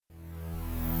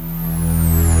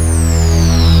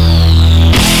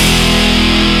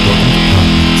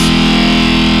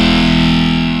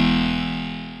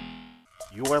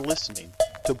listening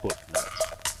to Book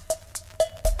Nuts.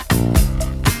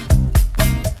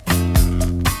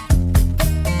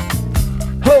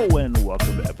 Hello and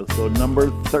welcome to episode number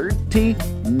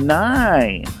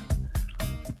 39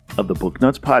 of the Book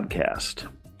Nuts podcast.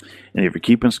 And if you're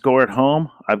keeping score at home,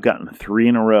 I've gotten 3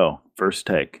 in a row, first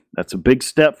take. That's a big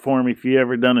step for me if you've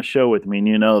ever done a show with me, and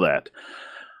you know that.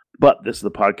 But this is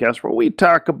the podcast where we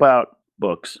talk about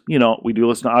books. You know, we do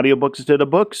listen to audiobooks instead of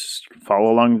books.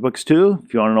 Follow along with books too.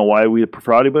 If you want to know why we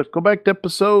prefer audiobooks, go back to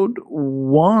episode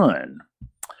 1.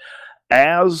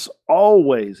 As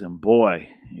always, and boy,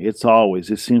 it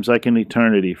seems like an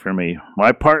eternity for me.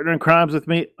 My partner in crime's with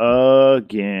me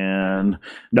again.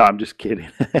 No, I'm just kidding.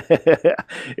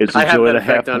 It's a joy to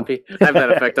have I have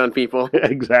that effect on people.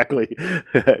 Exactly.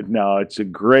 No, it's a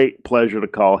great pleasure to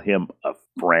call him a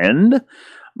friend.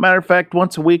 Matter of fact,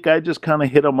 once a week, I just kind of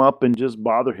hit him up and just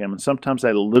bother him. And sometimes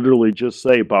I literally just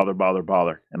say, bother, bother,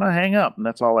 bother. And I hang up, and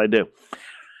that's all I do.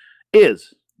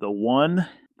 Is the one,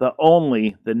 the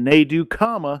only, the ne-do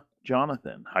comma,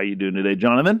 Jonathan. How you doing today,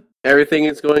 Jonathan? Everything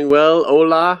is going well.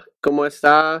 Hola, ¿cómo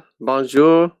está?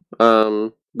 Bonjour.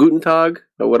 Guten Tag.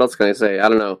 What else can I say? I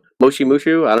don't know. Moshi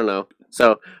Mushu? I don't know.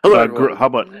 So, hello, everyone. How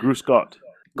about Grüß Gott?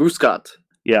 Grüß Gott.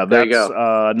 Yeah, that's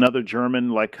another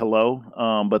German, like hello,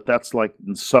 but that's like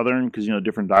in southern, because, you know,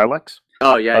 different dialects.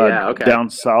 Oh, yeah, okay. Down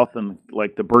south in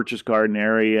like the Birches Garden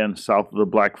area and south of the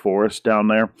Black Forest down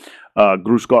there,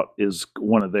 Grüß Gott is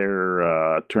one of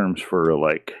their terms for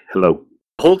like hello.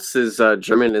 Holz is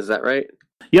German, is that right?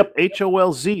 Yep,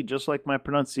 Holz, just like my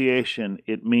pronunciation.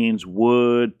 It means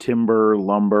wood, timber,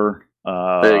 lumber.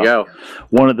 There you go.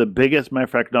 One of the biggest, matter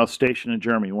of fact, now stationed in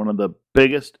Germany, one of the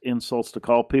biggest insults to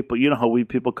call people. You know how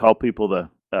people call people the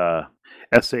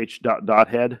sh dot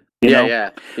head?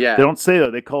 Yeah. They don't say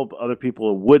that. They call other people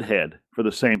a woodhead for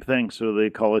the same thing. So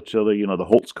they call each other, the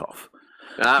Holzkopf.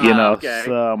 Okay.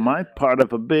 So my part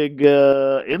of a big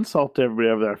insult to everybody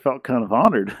over there. I felt kind of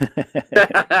honored.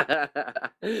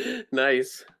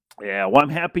 Nice. Yeah, well, I'm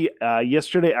happy.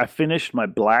 Yesterday, I finished my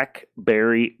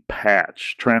blackberry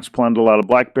patch. Transplanted a lot of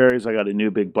blackberries. I got a new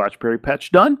big blackberry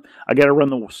patch done. I got to run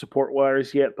the support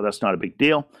wires yet, but that's not a big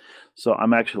deal. So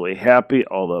I'm actually happy.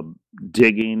 All the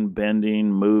digging,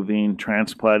 bending, moving,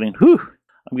 transplanting. Whew,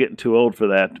 I'm getting too old for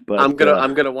that. But I'm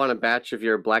gonna want a batch of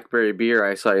your blackberry beer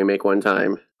I saw you make one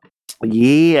time.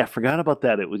 Yeah, I forgot about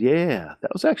that. That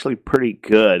was actually pretty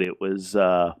good. It was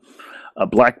a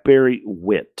blackberry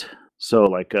wit. So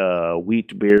like a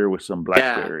wheat beer with some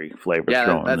blackberry flavor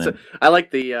thrown in. I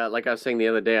like the like I was saying the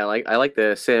other day. I like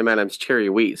the Sam Adams cherry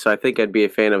wheat. So I think I'd be a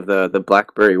fan of the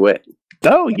blackberry wit.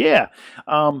 Oh yeah,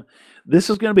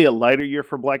 this is going to be a lighter year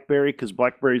for blackberry because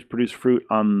blackberries produce fruit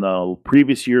on the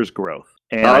previous year's growth.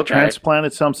 And I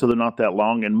transplanted some, so they're not that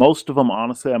long. And most of them,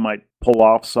 honestly, I might pull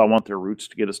off. So I want their roots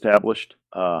to get established.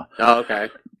 Okay.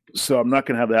 So I'm not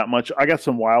going to have that much. I got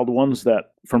some wild ones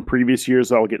that from previous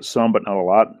years I'll get some, but not a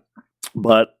lot.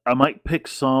 But I might pick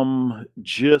some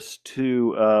just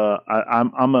to.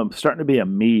 I'm starting to be a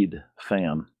mead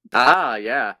fan.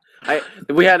 Yeah.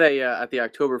 We had at the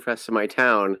Oktoberfest in my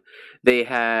town. They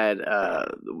had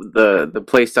the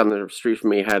place down the street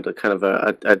from me had a kind of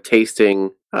a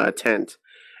tasting tent,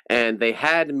 and they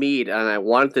had mead, and I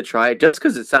wanted to try it just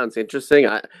because it sounds interesting.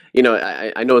 I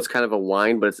know it's kind of a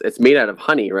wine, but it's made out of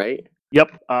honey, right?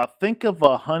 Yep. Think of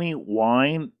a honey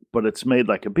wine, but it's made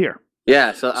like a beer.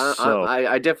 Yeah, so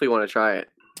I definitely want to try it.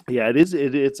 Yeah, it is.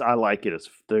 It's. I like it.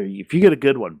 If you get a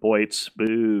good one, boy, it's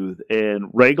smooth. And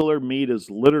regular mead is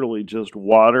literally just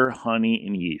water, honey,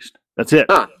 and yeast. That's it.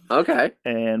 Okay.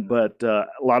 But a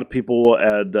lot of people will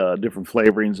add different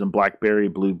flavorings, and blackberry,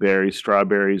 blueberries,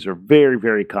 strawberries are very,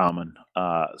 very common.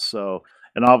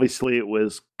 And obviously it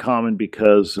was common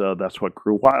because that's what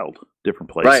grew wild,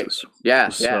 different places.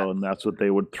 Right. Yeah. And that's what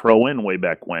they would throw in way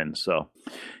back when. So,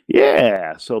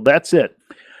 yeah. So that's it.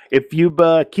 If you've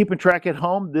keeping track at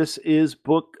home, this is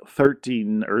book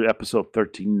 13 or episode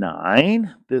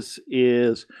 39.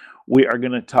 We are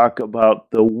going to talk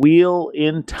about the Wheel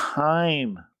in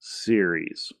Time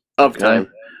series.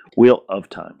 Wheel of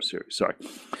Time series. Sorry.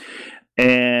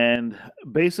 And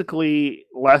basically,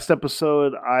 last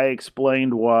episode, I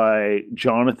explained why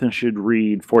Jonathan should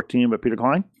read 14 by Peter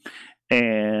Klein.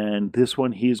 And this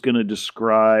one, he's going to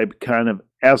describe kind of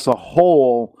as a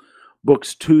whole,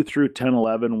 books 2 through 10,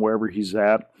 11, wherever he's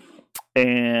at,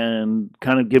 and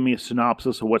kind of give me a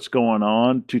synopsis of what's going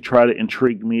on to try to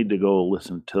intrigue me to go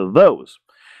listen to those.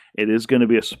 It is going to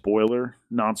be a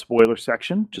non-spoiler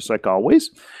section, just like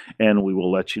always, and we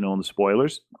will let you know in the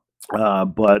spoilers.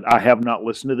 But I have not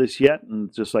listened to this yet,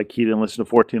 and just like he didn't listen to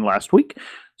 14 last week,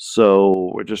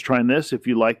 So we're just trying this. If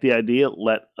you like the idea,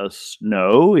 let us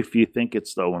know. If you think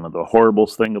it's one of the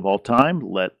horriblest thing of all time,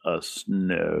 let us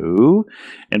know.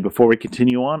 And before we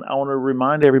continue on, I want to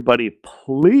remind everybody,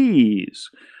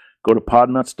 please go to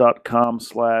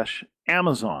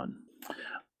podnuts.com/Amazon.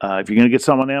 If you're going to get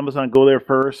something on Amazon, go there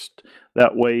first.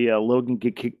 That way, Logan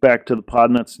can kick back to the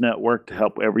Podnuts Network to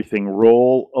help everything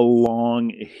roll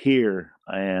along here.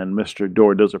 And Mr.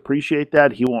 Dorr does appreciate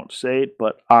that. He won't say it,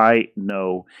 but I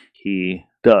know he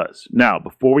does. Now,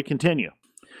 before we continue,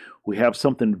 we have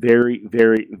something very,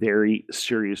 very, very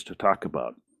serious to talk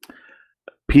about.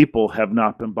 People have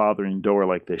not been bothering Dorr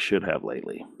like they should have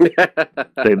lately.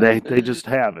 They just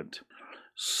haven't.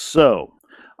 So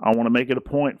I want to make it a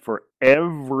point for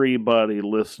everybody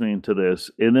listening to this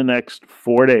in the next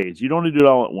 4 days. You don't need to do it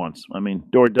all at once. I mean,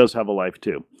 Dorr does have a life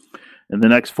too. In the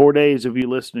next 4 days of you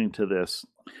listening to this,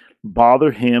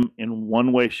 bother him in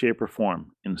one way, shape, or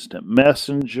form. Instant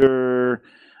messenger,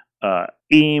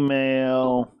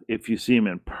 email, if you see him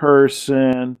in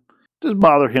person. Just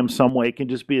bother him some way. It can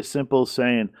just be as simple as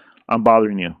saying, I'm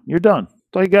bothering you. You're done.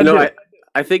 That's all you got to do.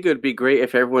 I think it would be great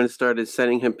if everyone started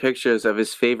sending him pictures of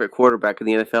his favorite quarterback in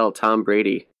the NFL, Tom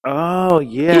Brady. Oh,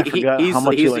 yeah. I forgot how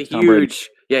much he likes Tom Brady.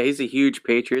 Yeah, he's a huge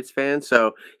Patriots fan,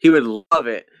 so he would love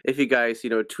it if you guys,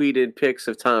 tweeted pics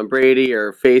of Tom Brady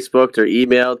or Facebooked or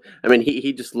emailed. I mean,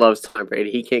 he just loves Tom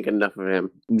Brady. He can't get enough of him.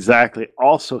 Exactly.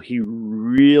 Also, he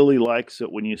really likes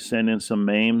it when you send in some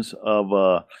memes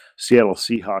of Seattle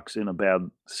Seahawks in a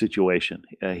bad situation.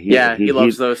 He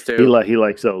loves those too. He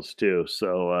likes those too.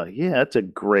 So, that's a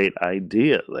great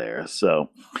idea there.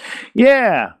 So,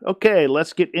 yeah. Okay,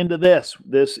 let's get into this.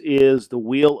 This is The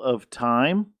Wheel of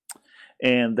Time.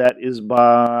 And that is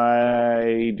by,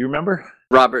 do you remember?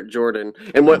 Robert Jordan.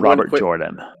 And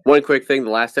Jordan. One quick thing, the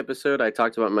last episode, I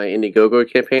talked about my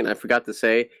Indiegogo campaign. I forgot to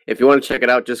say, if you want to check it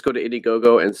out, just go to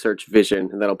Indiegogo and search Vision,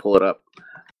 and that'll pull it up.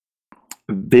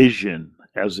 Vision,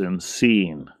 as in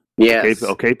seeing. Yes.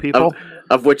 Okay, people?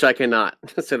 Of which I cannot.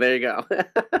 So there you go.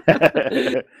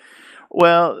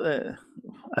 Well,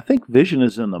 I think vision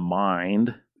is in the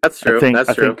mind. That's true.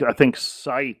 I think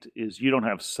sight is, you don't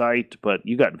have sight, but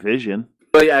you got vision.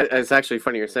 Well, yeah, it's actually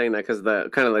funny you're saying that, because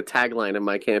the tagline of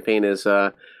my campaign is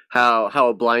how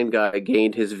a blind guy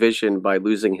gained his vision by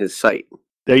losing his sight.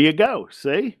 There you go.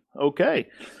 See? Okay.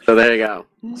 So there you go.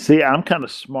 See, I'm kind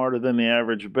of smarter than the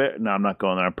average bear. No, I'm not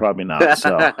going there. I'm probably not.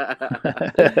 So,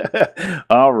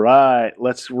 all right,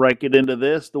 let's get into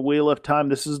this. The Wheel of Time.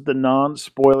 This is the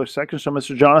non-spoiler section. So,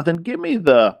 Mr. Jonathan, give me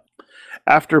the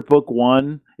after book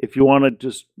one. If you want to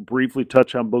just briefly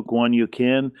touch on book one, you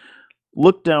can.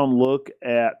 Look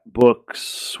at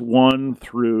books 1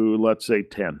 through, let's say,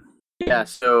 10. Yeah,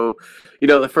 so,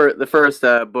 the first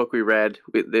book we read,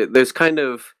 there's kind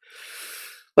of,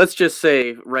 let's just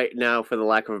say right now, for the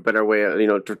lack of a better way,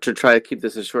 to try to keep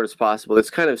this as short as possible,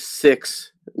 there's kind of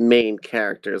 6 main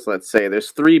characters, let's say. There's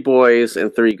 3 boys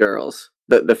and 3 girls.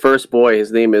 The first boy,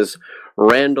 his name is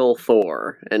Randall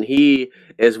Thor, and he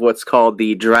is what's called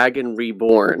the Dragon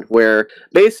Reborn, where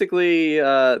basically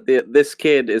this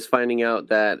kid is finding out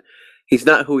that he's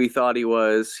not who he thought he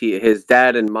was. His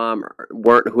dad and mom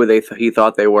weren't who he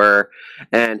thought they were,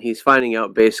 and he's finding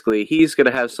out basically he's going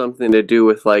to have something to do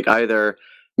with either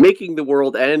making the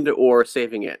world end or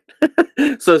saving it.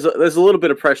 So there's a little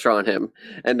bit of pressure on him,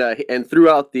 and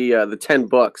throughout the 10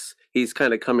 books, he's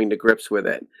kind of coming to grips with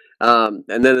it. And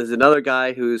then there's another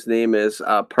guy whose name is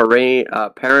Perrin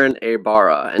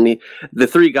Aybara, and the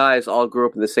 3 guys all grew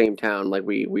up in the same town, like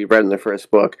we read in the first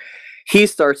book. He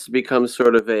starts to become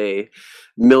sort of a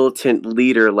militant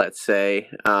leader, let's say.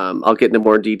 I'll get into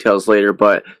more details later,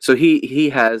 but so he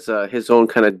has his own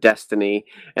kind of destiny.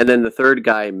 And then the third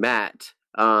guy, Matt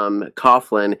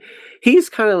Coughlin, he's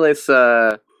kind of this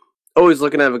always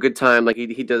looking to have a good time. Like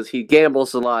he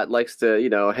gambles a lot, likes to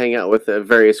hang out with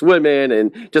various women,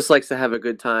 and just likes to have a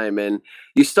good time. And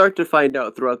you start to find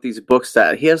out throughout these books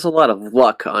that he has a lot of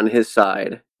luck on his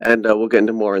side, and we'll get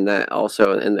into more in that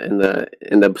also in the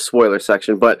spoiler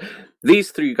section. But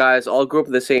these 3 guys all grew up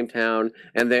in the same town,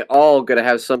 and they all going to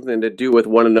have something to do with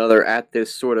one another at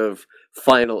this sort of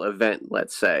final event,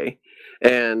 let's say.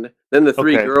 And then the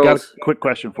 3 girls. Got a quick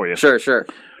question for you. Sure.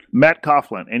 Matt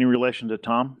Coughlin, any relation to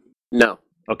Tom? No.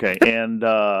 Okay, and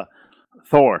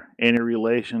Thor, any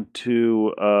relation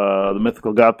to the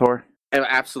mythical god Thor?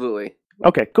 Absolutely.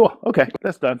 Okay, cool. Okay,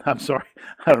 that's done. I'm sorry.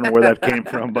 I don't know where that came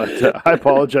from, but I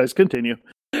apologize. Continue.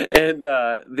 And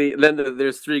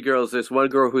there's 3 girls. There's one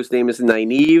girl whose name is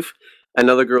Nynaeve,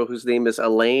 another girl whose name is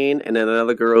Elaine, and then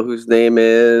another girl whose name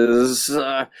is...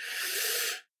 they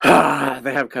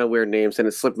have kind of weird names, and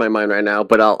it slipped my mind right now,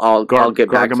 but I'll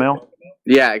get back to it.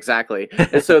 Yeah, exactly.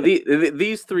 And so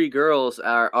these three girls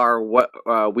are what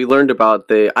we learned about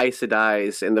the Aes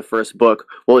Sedais in the first book.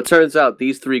 Well, it turns out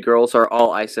these three girls are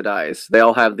all Aes Sedais. They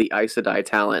all have the Aes Sedai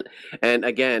talent. And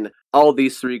again, all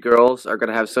these three girls are going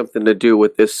to have something to do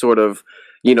with this sort of,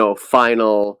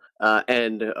 final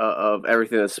end of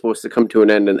everything that's supposed to come to an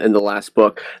end in the last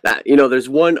book. That there's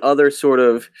one other sort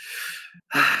of,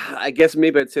 I guess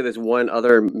maybe I'd say there's one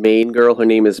other main girl. Her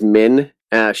name is Min.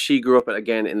 She grew up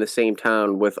again in the same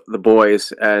town with the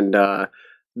boys and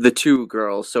the two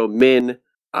girls. So Min,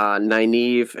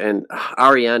 Nynaeve, and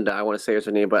Arianda. I want to say is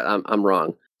her name, but I'm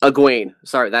wrong. Egwene.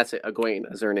 Sorry, that's it.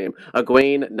 Egwene is her name.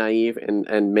 Egwene, Nynaeve,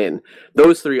 and Min.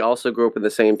 Those three also grew up in the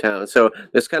same town. So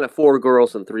there's kind of 4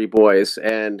 girls and 3 boys.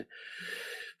 And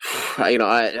I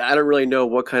don't really know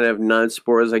what kind of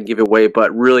non-spoilers I can give away,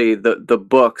 but really the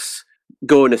books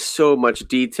go into so much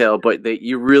detail, but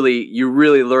you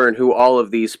really learn who all of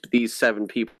these 7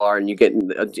 people are, and you get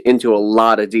into a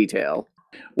lot of detail.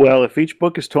 Well, if each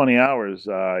book is 20 hours,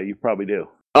 you probably do.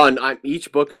 On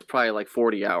each book is probably like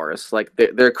 40 hours. Like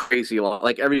they're crazy long.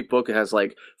 Like every book has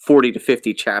like 40 to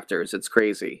 50 chapters. It's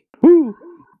crazy. Woo.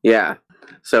 Yeah.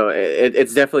 So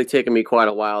it's definitely taken me quite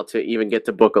a while to even get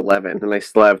to book 11, and I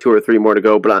still have 2 or 3 more to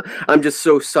go. But I'm just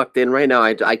so sucked in right now.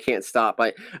 I can't stop.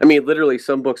 I mean, literally,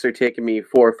 some books are taking me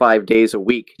 4 or 5 days a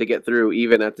week to get through,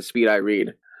 even at the speed I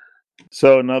read.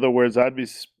 So, in other words, I'd be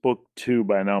book 2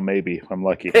 by now, maybe, if I'm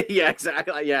lucky. Yeah,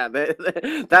 exactly. Yeah,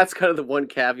 that's kind of the one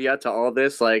caveat to all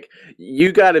this. Like,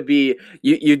 you got to be,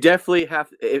 you definitely have.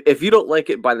 If you don't like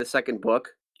it by the second book,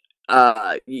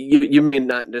 you may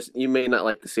not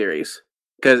like the series.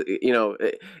 Because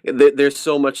there's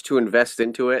so much to invest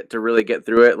into it to really get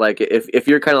through it. Like if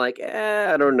you're kind of like,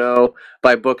 I don't know,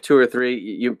 by book 2 or 3,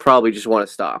 you probably just want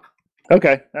to stop.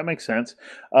 Okay, that makes sense.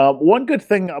 One good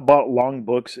thing about long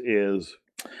books is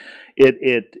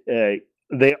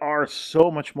they are so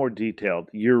much more detailed.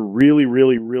 You're really,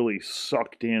 really, really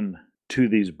sucked in to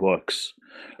these books,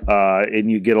 and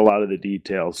you get a lot of the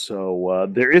details. So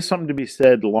there is something to be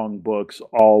said. Long books,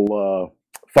 all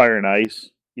fire and ice.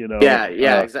 Yeah,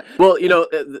 exactly. Well,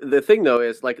 the thing though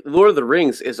is like Lord of the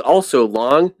Rings is also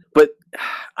long, but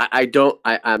I'm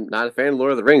not a fan of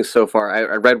Lord of the Rings so far.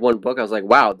 I read one book, I was like,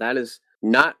 wow, that is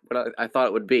not what I thought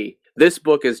it would be. This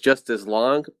book is just as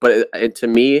long, but to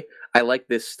me, I like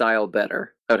this style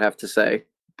better, I would have to say.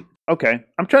 Okay,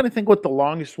 I'm trying to think what the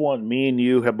longest one me and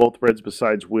you have both read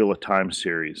besides Wheel of Time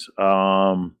series.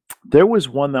 There was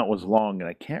one that was long, and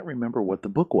I can't remember what the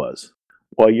book was.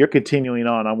 While you're continuing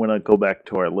on, I'm going to go back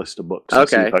to our list of books and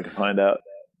see if I can find out.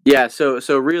 Yeah, so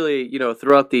really,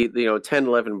 throughout the 10,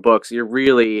 11 books, you're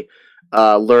really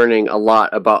learning a lot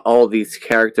about all these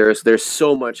characters. There's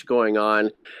so much going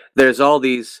on. There's all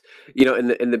these,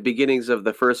 in the beginnings of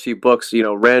the first few books,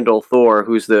 Randall Thor,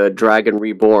 who's the Dragon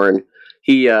Reborn,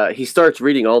 he starts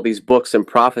reading all these books and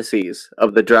prophecies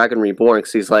of the Dragon Reborn,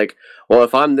 because he's like, well,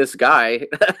 if I'm this guy,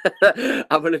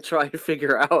 I'm gonna try to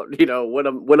figure out,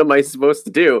 what am I supposed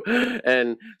to do?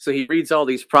 And so he reads all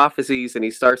these prophecies, and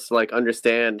he starts to like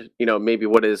understand, maybe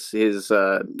what his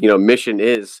mission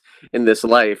is in this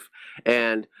life.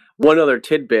 And one other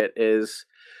tidbit is,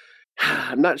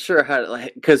 I'm not sure how,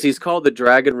 because he's called the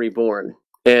Dragon Reborn,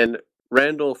 and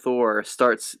Randall Thor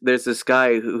there's this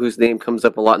guy whose name comes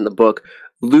up a lot in the book,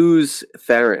 Lews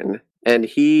Therin, and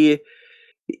he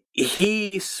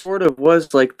sort of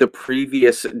was like the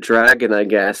previous dragon, I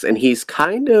guess, and he's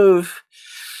kind of,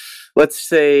 let's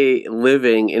say,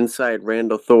 living inside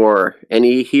Randall Thor, and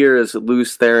he hears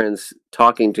Lews Therin's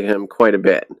talking to him quite a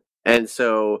bit. And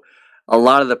so a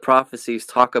lot of the prophecies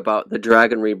talk about the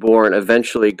Dragon Reborn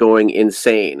eventually going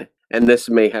insane, and this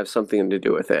may have something to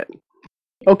do with it.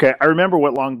 Okay, I remember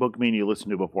what long book me and you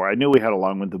listened to before. I knew we had a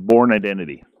long one, The Bourne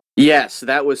Identity. Yes,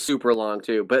 that was super long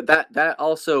too, but that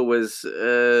also was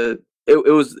it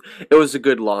was a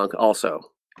good long also.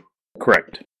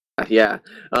 Correct. Yeah.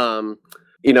 And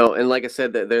like I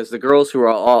said, there's the girls who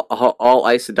are all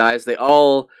Aes Sedais.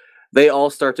 They all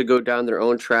start to go down their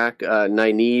own track.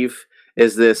 Nynaeve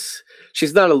is this.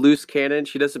 She's not a loose cannon.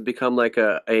 She doesn't become like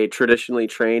a traditionally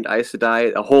trained Aes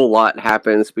Sedai. A whole lot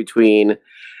happens between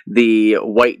the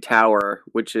White Tower,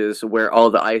 which is where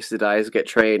all the Aes Sedais get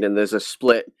trained, and there's a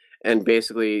split, and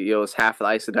basically, it's half the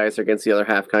Aes Sedais against the other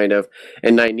half, kind of.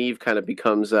 And Nynaeve kind of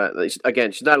becomes,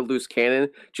 again, she's not a loose cannon.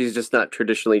 She's just not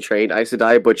traditionally trained Aes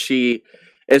Sedai, but she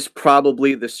is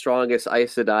probably the strongest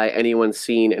Aes Sedai anyone's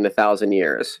seen in 1,000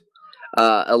 years.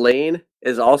 Elaine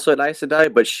is also an Aes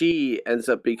Sedai, but she ends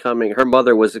up becoming, her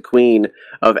mother was the queen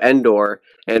of Endor,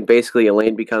 and basically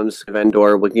Elaine becomes of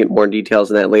Endor. We can get more details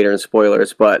on that later in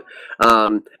spoilers, but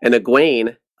and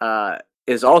Egwene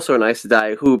is also an Aes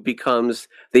Sedai who becomes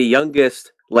the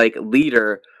youngest like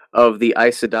leader of the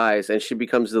Aes Sedais, and she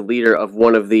becomes the leader of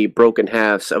one of the broken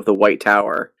halves of the White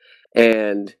Tower.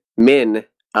 And Min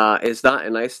is not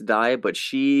an Aes Sedai, but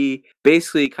she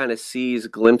basically kind of sees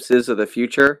glimpses of the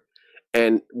future,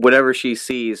 and whatever she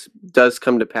sees does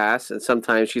come to pass. And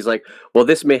sometimes she's like, well,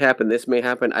 this may happen, this may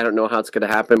happen, I don't know how it's going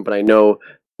to happen, but I know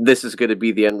this is going to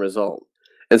be the end result.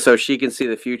 And so she can see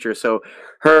the future. So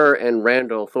her and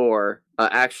Randall Thor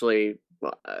actually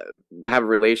have a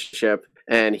relationship,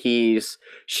 and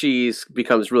she's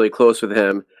becomes really close with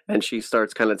him, and she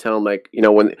starts kind of telling, like,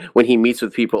 when he meets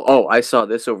with people, oh, I saw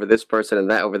this over this person and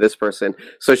that over this person.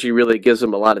 So she really gives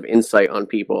him a lot of insight on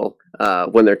people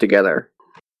when they're together.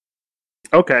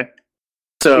 Okay.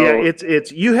 So yeah,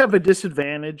 it's you have a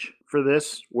disadvantage for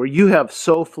this where you have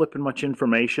so flipping much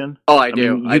information. Oh, I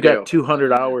do. Mean, you got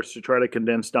 200 hours to try to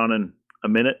condense down in a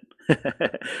minute,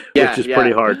 which is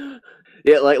pretty hard.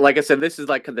 Yeah, like I said, this is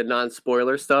like the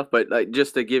non-spoiler stuff, but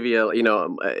just to give you,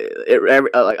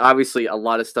 like obviously a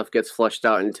lot of stuff gets flushed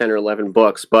out in 10 or 11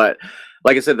 books, but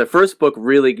like I said, the first book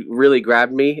really, really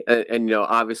grabbed me, and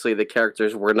obviously the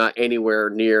characters were not anywhere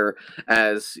near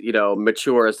as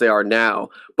mature as they are now,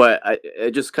 but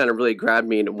it just kind of really grabbed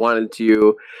me and wanted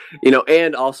to,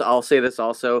 and also I'll say this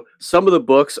also, some of the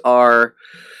books are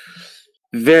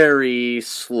very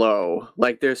slow.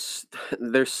 Like there's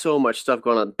so much stuff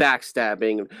going on,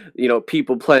 backstabbing,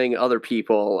 people playing other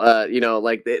people,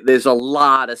 like there's a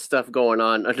lot of stuff going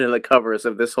on under the covers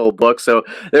of this whole book. So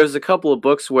there's a couple of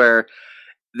books where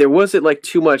there wasn't like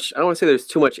too much, I don't want to say there's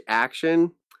too much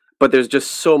action, but there's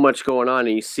just so much going on,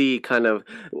 and you see kind of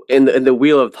in the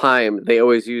Wheel of Time, they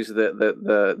always use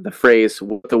the phrase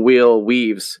the wheel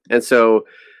weaves. And so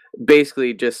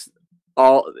basically just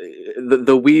all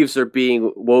the weaves are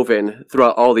being woven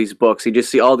throughout all these books. You just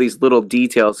see all these little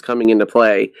details coming into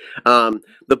play.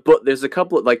 The book, there's a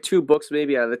couple of like 2 books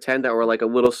maybe out of the 10 that were like a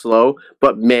little slow,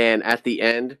 but man, at the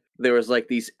end there was like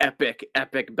these epic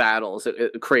battles.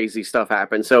 Crazy stuff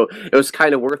happened, so it was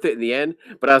kind of worth it in the end.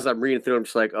 But as I'm reading through, I'm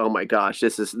just like, oh my gosh,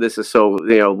 this is so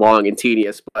long and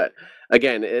tedious. But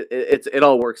again, it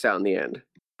all works out in the end.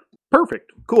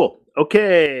 Perfect. Cool.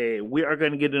 Okay, we are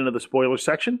going to get into the spoiler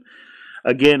section.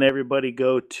 Again, everybody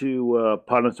go to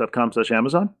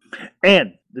podnuts.com/Amazon.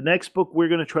 And the next book we're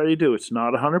going to try to do, it's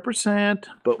not 100%,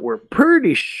 but we're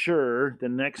pretty sure the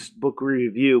next book we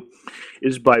review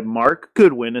is by Mark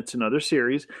Goodwin. It's another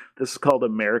series. This is called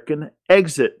American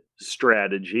Exit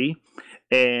Strategy.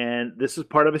 And this is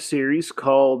part of a series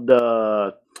called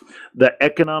The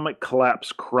Economic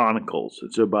Collapse Chronicles.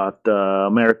 It's about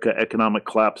America economic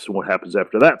collapse and what happens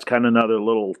after that. It's kind of another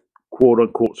little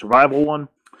quote-unquote survival one.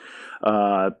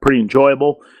 Pretty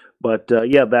enjoyable, but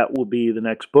that will be the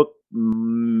next book.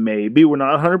 Maybe we're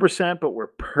not 100%, but we're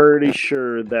pretty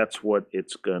sure that's what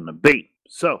it's gonna be.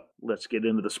 So let's get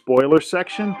into the spoiler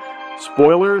section.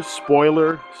 Spoiler.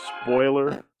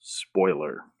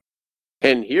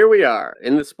 And here we are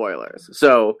in the spoilers.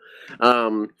 So,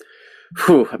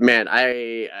 man,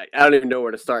 I don't even know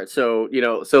where to start. So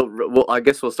I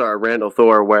guess we'll start with Randall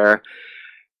Thor, where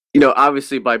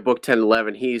obviously by book 10,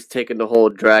 11, he's taken the whole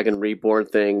Dragon Reborn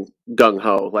thing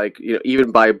gung-ho. Like,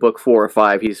 even by book 4 or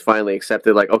 5, he's finally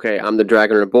accepted, like, okay, I'm the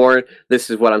Dragon Reborn. This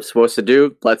is what I'm supposed to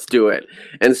do. Let's do it.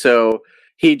 And so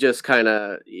he just kind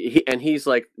of, he's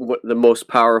like the most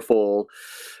powerful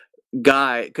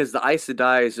guy, because the Aes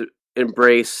Sedai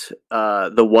embrace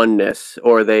the oneness,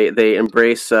 or they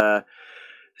embrace, they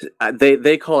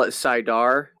call it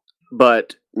Saidar,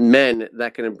 but men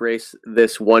that can embrace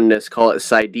this oneness call it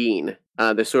Saidin.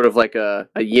 They're sort of like a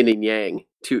yin and yang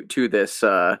to this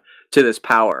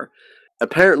power.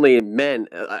 Apparently, men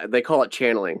they call it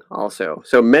channeling also.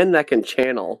 So men that can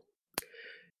channel,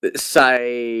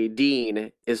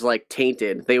 Saidin is like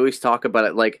tainted. They always talk about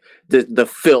it like the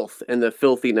filth and the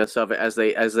filthiness of it as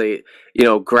they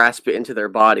grasp it into their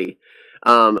body.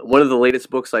 One of the latest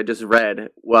books I just read,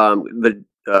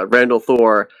 Randall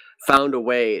Thor found a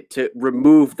way to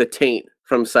remove the taint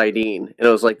from Saidin, and it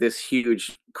was like this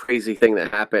huge, crazy thing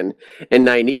that happened. And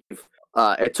Nynaeve,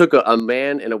 it took a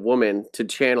man and a woman to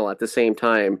channel at the same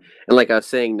time, and like I was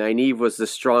saying, Nynaeve was the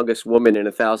strongest woman in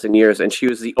 1,000 years, and she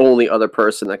was the only other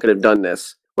person that could have done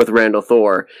this with Randall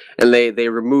Thor. And they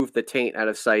removed the taint out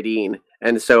of Saidin,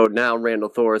 and so now Randall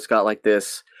Thor's got like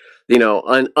this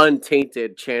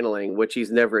untainted channeling, which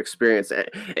he's never experienced.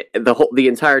 The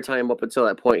entire time up until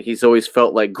that point, he's always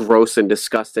felt like gross and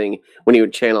disgusting when he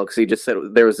would channel, because he just said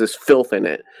there was this filth in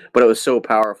it, but it was so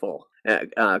powerful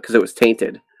because it was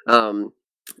tainted. Randall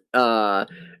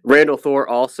Thor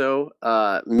also,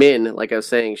 Min, like I was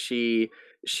saying, she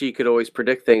she could always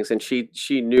predict things, and she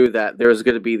knew that there was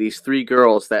going to be these three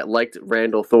girls that liked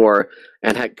Randall Thor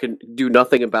and could do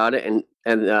nothing about it,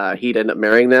 and he'd end up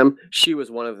marrying them. She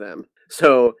was one of them.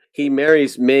 So he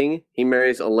marries Ming, he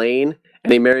marries Elaine,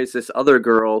 and he marries this other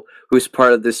girl who's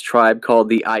part of this tribe called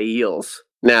the Aiels.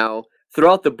 Now,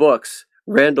 throughout the books,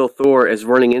 Randall Thor is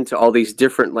running into all these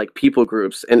different like people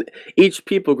groups, and each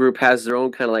people group has their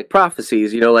own kind of like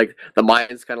prophecies. Like the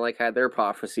Mayans kind of like had their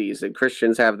prophecies, and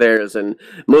Christians have theirs, and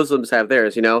Muslims have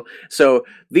theirs. So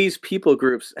these people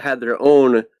groups had their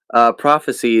own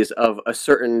prophecies of a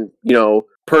certain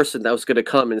person that was going to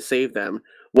come and save them.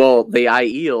 Well, the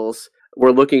Aiels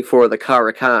were looking for the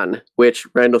Kara Khan, which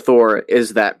Randall Thor is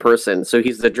that person. So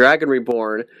he's the Dragon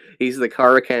Reborn. He's the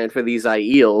Kara Khan for these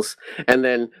Aiels. And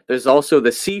then there's also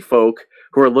the Sea Folk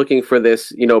who are looking for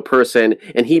this, person,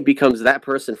 and he becomes that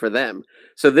person for them.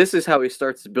 So this is how he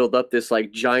starts to build up this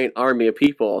like giant army of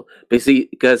people,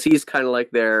 because he's kind of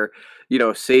like their,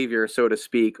 savior, so to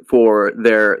speak, for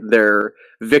their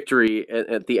victory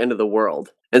at the end of the world.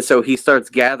 And so he starts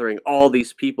gathering all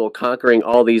these people, conquering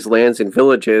all these lands and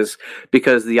villages,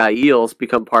 because the Aiels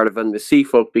become part of him, the Sea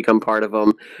Folk become part of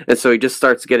him, and so he just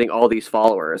starts getting all these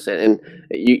followers, and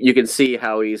you can see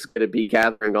how he's going to be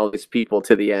gathering all these people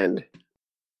to the end.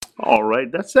 All right,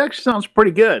 that actually sounds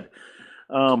pretty good.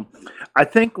 I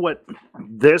think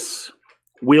this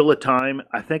Wheel of Time,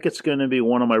 I think it's going to be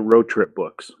one of my road trip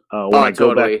books when I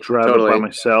go back drive by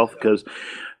myself, because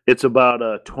it's about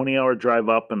a 20-hour drive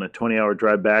up and a 20-hour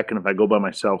drive back, and if I go by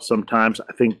myself sometimes,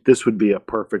 I think this would be a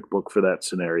perfect book for that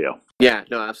scenario. Yeah,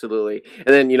 no, absolutely. And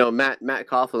then, Matt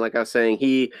Coughlin, like I was saying,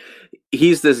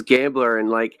 he's this gambler, and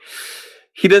like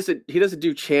he doesn't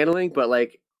do channeling, but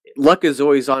like luck is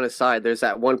always on his side. There's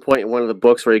that one point in one of the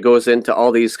books where he goes into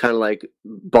all these kind of like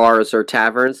bars or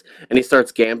taverns, and he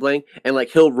starts gambling, and like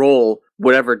he'll roll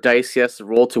whatever dice he has to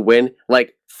roll to win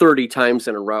like 30 times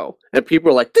in a row, and people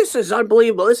are like, this is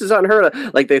unbelievable, this is unheard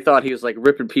of. Like they thought he was like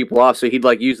ripping people off, so he'd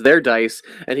like use their dice,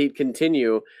 and he'd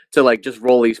continue to like just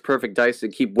roll these perfect dice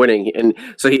and keep winning. And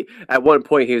so he, at one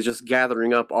point, he was just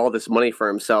gathering up all this money for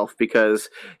himself because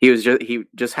he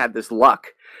just had this luck.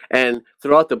 And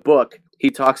throughout the book,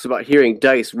 he talks about hearing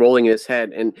dice rolling in his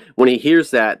head, and when he hears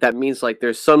that, that means like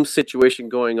there's some situation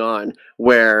going on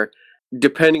where,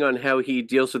 depending on how he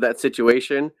deals with that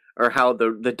situation, or how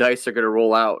the dice are going to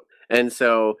roll out. And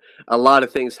so a lot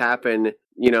of things happen,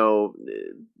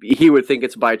 he would think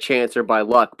it's by chance or by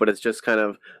luck, but it's just kind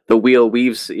of the wheel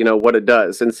weaves, what it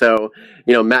does. And so,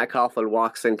 Matt Coughlin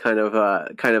walks in kind of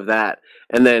that.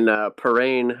 And then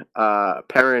Perrin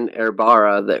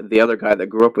Erbara, the other guy that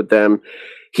grew up with them,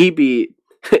 he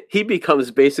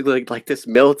becomes basically like this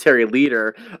military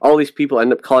leader. All these people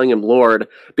end up calling him Lord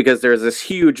because there's this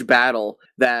huge battle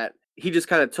that he just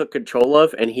kind of took control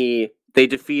of, and they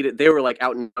defeated. They were like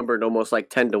outnumbered, almost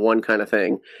like 10-1 kind of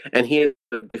thing, and he ended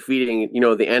up defeating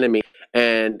the enemy,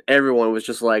 and everyone was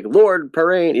just like, Lord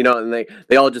Perrin, and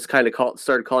they all just kind of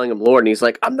started calling him Lord, and he's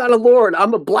like, I'm not a lord,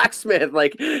 I'm a blacksmith.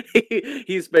 Like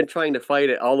he's been trying to fight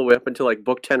it all the way up until like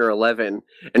book 10 or 11,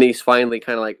 and he's finally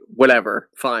kind of like, whatever,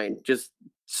 fine, just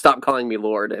stop calling me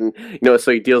Lord. And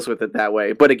so he deals with it that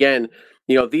way. But again,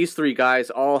 these three guys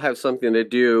all have something to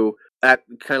do at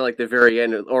kind of like the very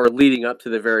end, or leading up to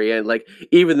the very end. Like,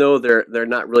 even though they're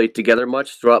not really together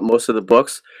much throughout most of the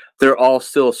books, they're all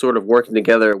still sort of working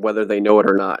together, whether they know it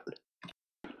or not.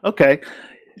 Okay.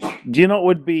 Do you know what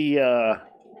would be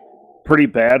pretty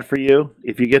bad for you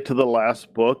if you get to the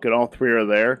last book and all three are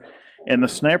there, and the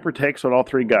sniper takes out all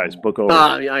three guys? Book over.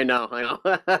 I know.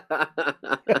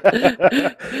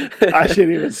 I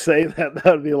shouldn't even say that. That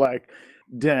would be like,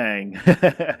 dang.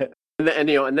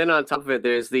 And then on top of it,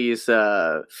 there's these.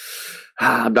 I'm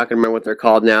not gonna remember what they're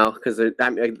called now, because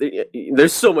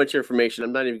there's so much information.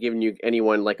 I'm not even giving you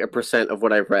anyone like a % of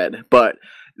what I've read. But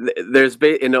there's,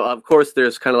 of course,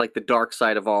 there's kind of like the dark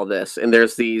side of all this, and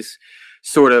there's these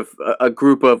sort of a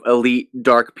group of elite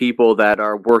dark people that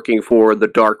are working for the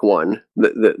Dark One,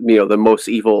 the most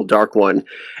evil Dark One,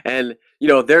 and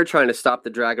they're trying to stop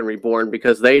the Dragon Reborn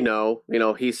because they know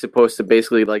he's supposed to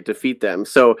basically like defeat them.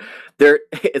 So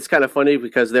it's kind of funny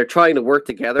because they're trying to work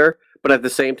together, but at the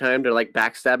same time they're like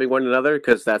backstabbing one another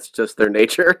because that's just their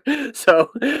nature.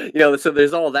 So so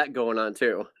there's all that going on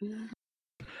too.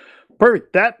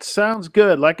 Perfect. That sounds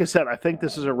good. Like I said, I think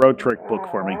this is a road trip book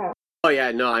for me. Oh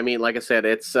yeah, no, I mean, like I said,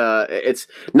 it's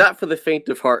not for the faint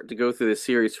of heart to go through this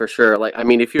series for sure. Like, I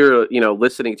mean, if you're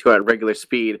listening to it at regular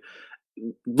speed,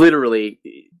 literally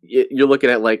you're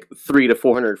looking at like 300 to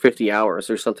 450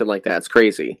 hours or something like that. It's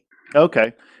crazy.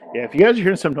 Okay. Yeah, if you guys are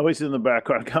hearing some noises in the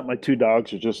background, I got my two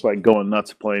dogs are just like going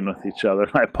nuts playing with each other.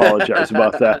 I apologize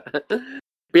about that.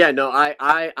 But yeah, no, I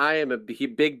am a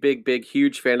big,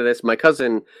 huge fan of this. My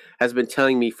cousin has been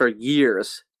telling me for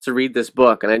years to read this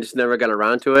book, and I just never got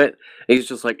around to it. And he's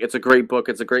just like, it's a great book.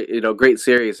 It's a great, great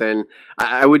series. And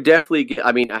I would definitely,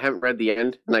 I mean, I haven't read the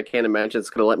end, and I can't imagine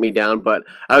it's going to let me down, but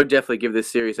I would definitely give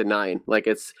this series a 9. Like,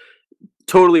 it's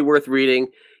totally worth reading.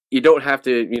 You don't have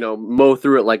to, mow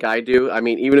through it like I do. I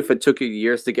mean, even if it took you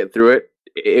years to get through it,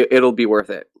 it'll be worth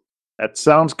it. That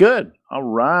sounds good. All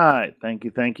right. Thank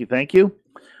you.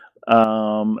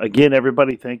 Again,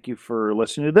 everybody, thank you for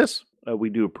listening to this. We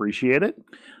do appreciate it.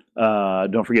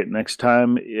 Don't forget, next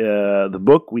time, the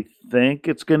book, we think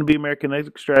it's going to be American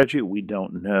Exit Strategy. We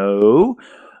don't know,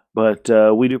 but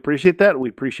we do appreciate that. We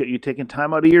appreciate you taking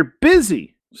time out of your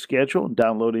busy schedule and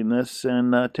downloading this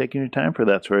and taking your time for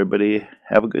that. So everybody,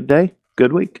 have a good day,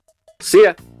 good week. See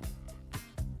ya.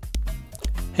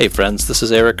 Hey friends, this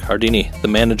is Eric Hardini, the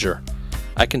manager.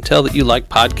 I can tell that you like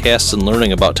podcasts and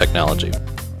learning about technology.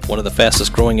 One of the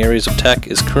fastest growing areas of tech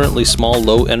is currently small,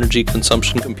 low energy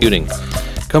consumption computing.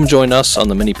 Come join us on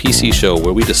the Mini PC Show,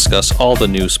 where we discuss all the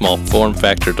new small form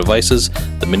factor devices.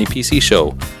 The Mini PC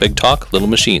Show. Big talk, little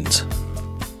machines.